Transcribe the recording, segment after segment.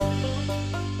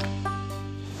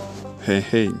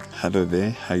Hey, hello there.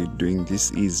 How you doing?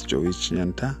 This is Joey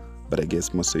Chinyanta, but I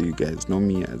guess most of you guys know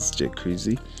me as Jay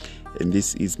Crazy, and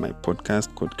this is my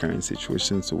podcast called Current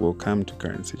Situation. So welcome to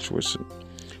Current Situation.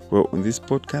 Well, on this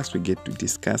podcast, we get to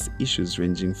discuss issues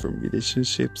ranging from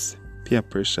relationships, peer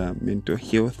pressure, mental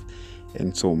health,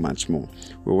 and so much more.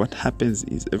 Well, what happens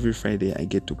is every Friday I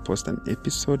get to post an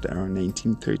episode around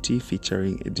 19:30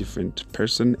 featuring a different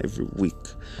person every week.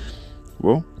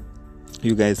 Well,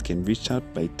 you guys can reach out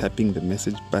by tapping the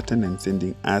message button and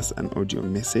sending us an audio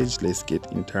message. Let's get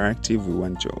interactive. We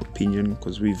want your opinion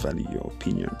because we value your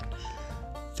opinion.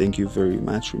 Thank you very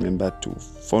much. Remember to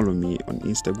follow me on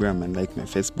Instagram and like my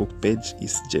Facebook page.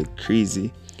 It's J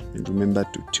Crazy. And remember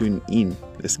to tune in.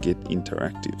 Let's get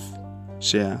interactive.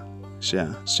 Share.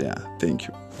 Thank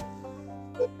you.